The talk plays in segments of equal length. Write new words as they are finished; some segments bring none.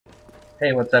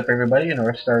Hey, what's up everybody?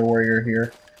 North Star Warrior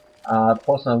here.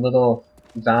 Posting a little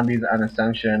zombies on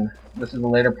Ascension. This is the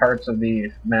later parts of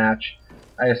the match.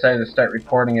 I decided to start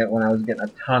recording it when I was getting a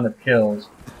ton of kills.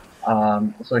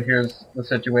 So here's the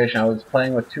situation. I was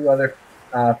playing with two other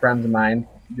friends of mine.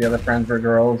 The other friends were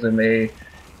girls and they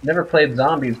never played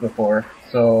zombies before.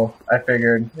 So I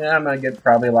figured, yeah, I'm going to get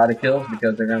probably a lot of kills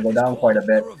because they're going to go down quite a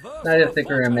bit. And I didn't think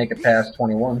we were going to make it past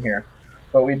 21 here.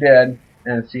 But we did.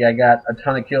 And see, I got a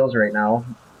ton of kills right now,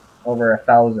 over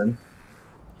 1,000,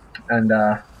 and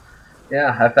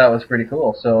yeah, I thought it was pretty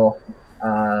cool. So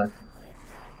I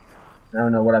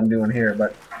don't know what I'm doing here,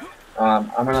 but I'm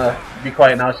gonna be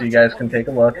quiet now so you guys can take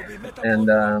a look. And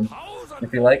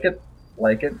if you like it,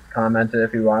 comment it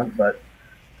if you want. But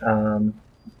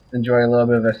enjoy a little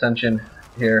bit of Ascension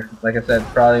here. Like I said,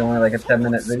 probably only like a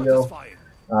 10-minute video.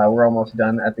 We're almost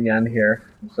done at the end here,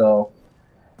 so.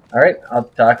 Alright, I'll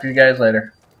talk to you guys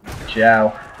later.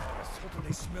 Ciao.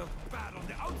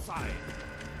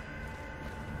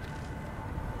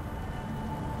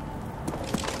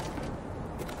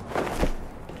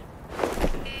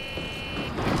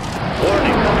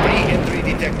 Warning, re-entry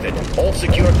detected. All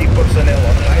security personnel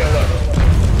on high alert.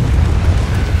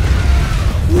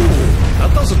 Ooh,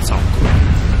 that doesn't sound good.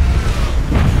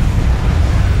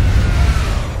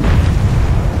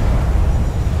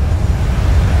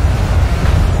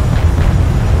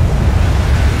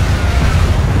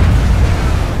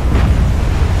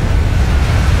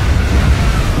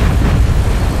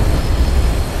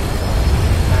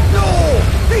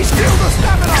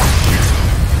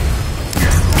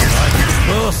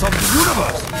 Of the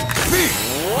universe! Big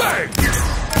bang!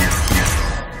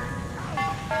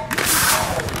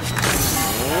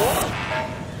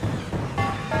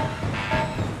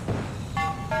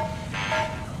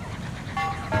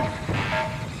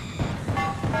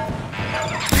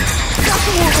 That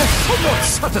was somewhat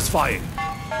satisfying!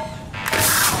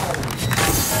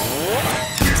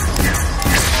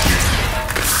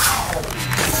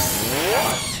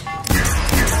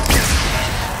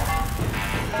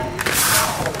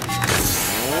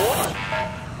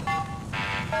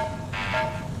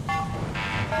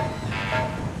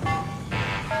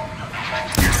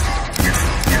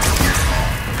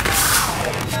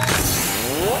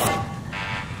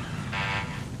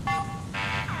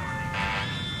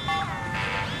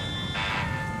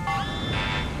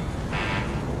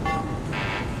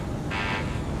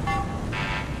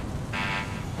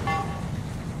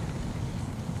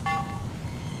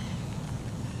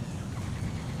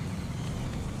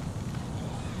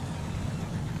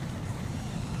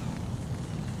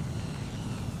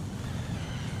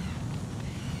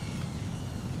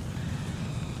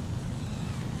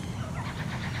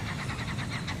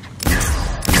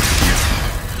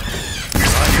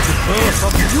 Earth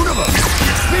of the universe!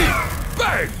 Big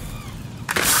bang!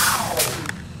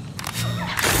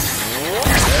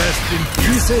 Rest in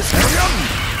pieces, Hellion!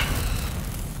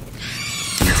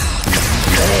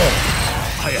 Oh,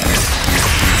 I am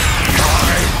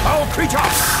foul creature!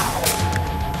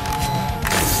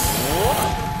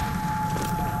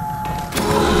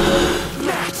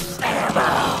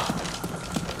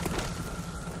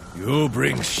 You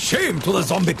bring shame to the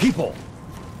zombie people!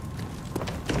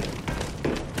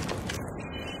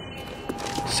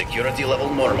 Security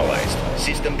level normalized.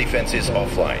 System defenses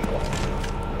offline.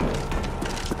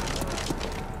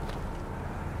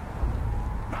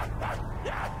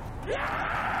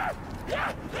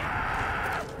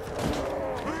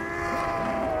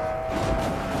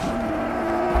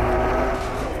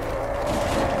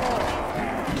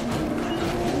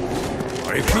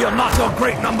 I fear not your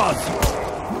great numbers!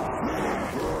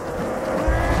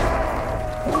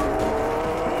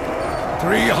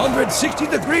 360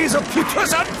 degrees of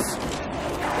putrescence!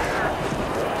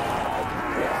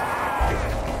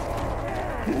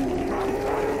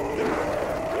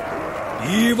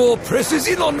 Evil presses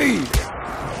in on me!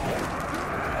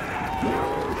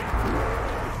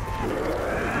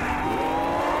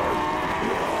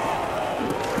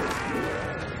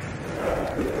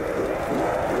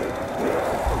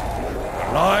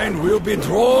 The line will be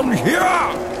drawn here!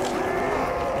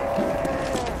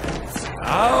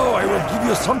 Now I will give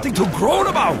you something to groan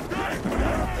about!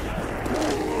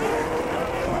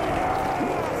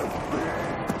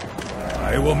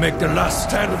 I will make the last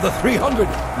stand of the 300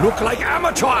 look like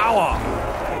amateur hour!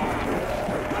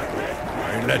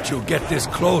 I let you get this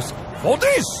close for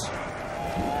this!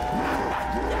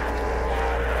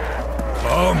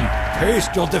 Come,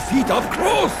 taste your defeat up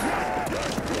close!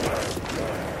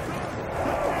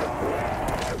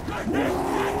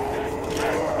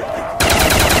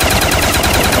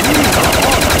 These are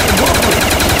all I can work with!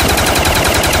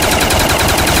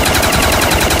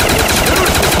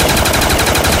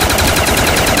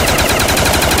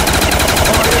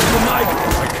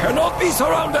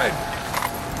 surrounded!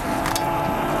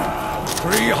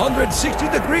 360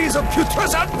 degrees of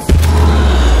putrescence!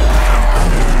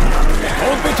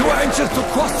 Don't be too anxious to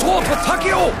cross swords with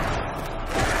Takeo!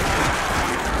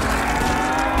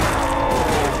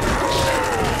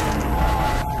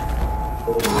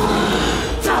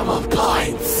 Double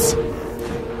points!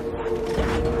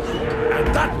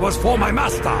 And that was for my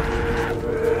master!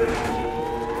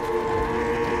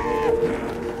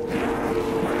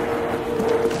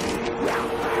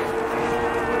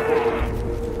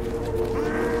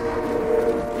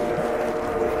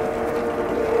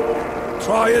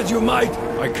 Try as you might,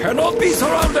 I cannot be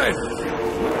surrounded!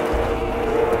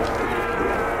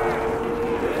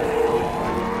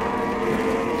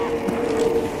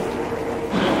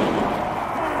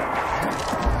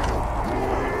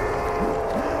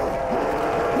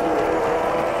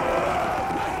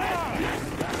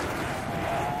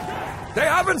 They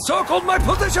have encircled my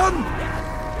position!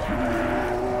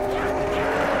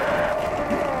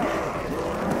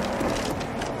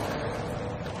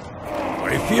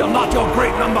 I feel not your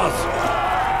great numbers!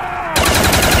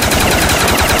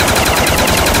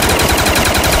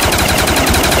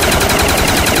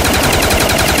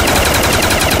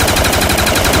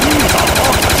 These are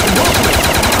orcs to work with!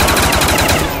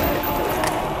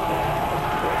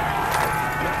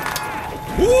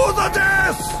 To the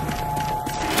death!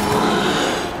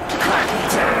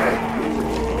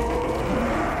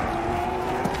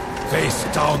 Face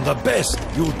down the best,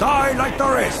 you die like the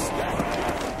rest!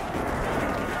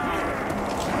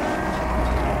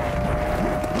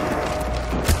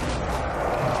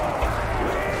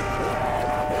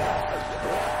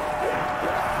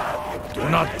 Do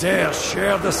not dare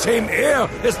share the same air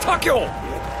as Takeo!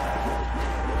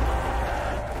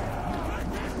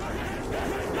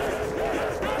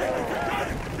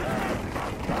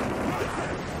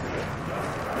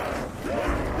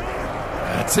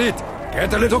 That's it!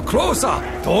 Get a little closer!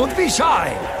 Don't be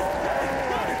shy!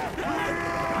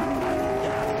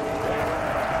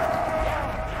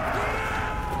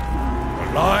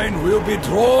 The line will be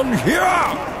drawn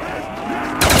here!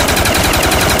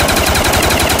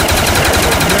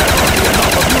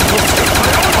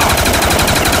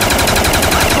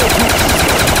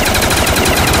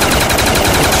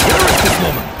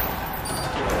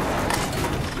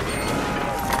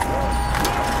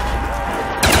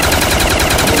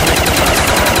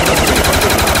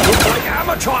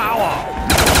 Amateur hour!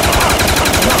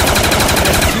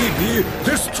 STB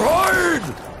destroyed!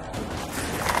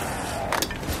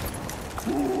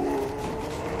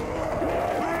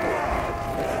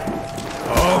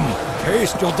 Come,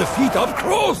 taste your defeat up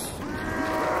close!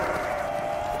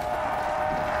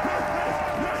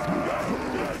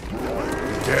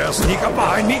 Dare sneak up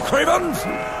behind me, cravens?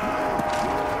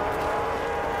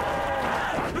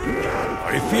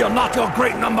 I fear not your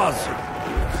great numbers!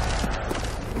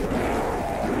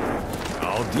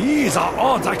 These are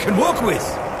odds I can work with!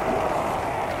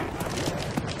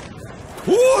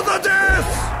 To the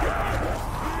death!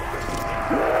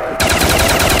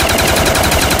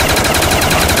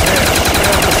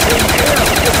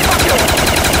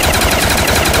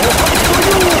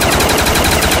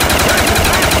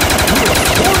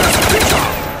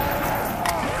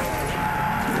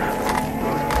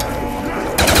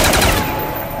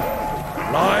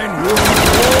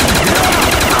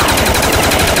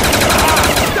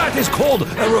 Called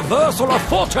a reversal of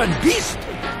fortune, beast!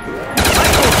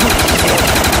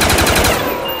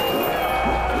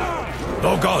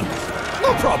 No gun,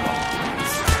 no problem.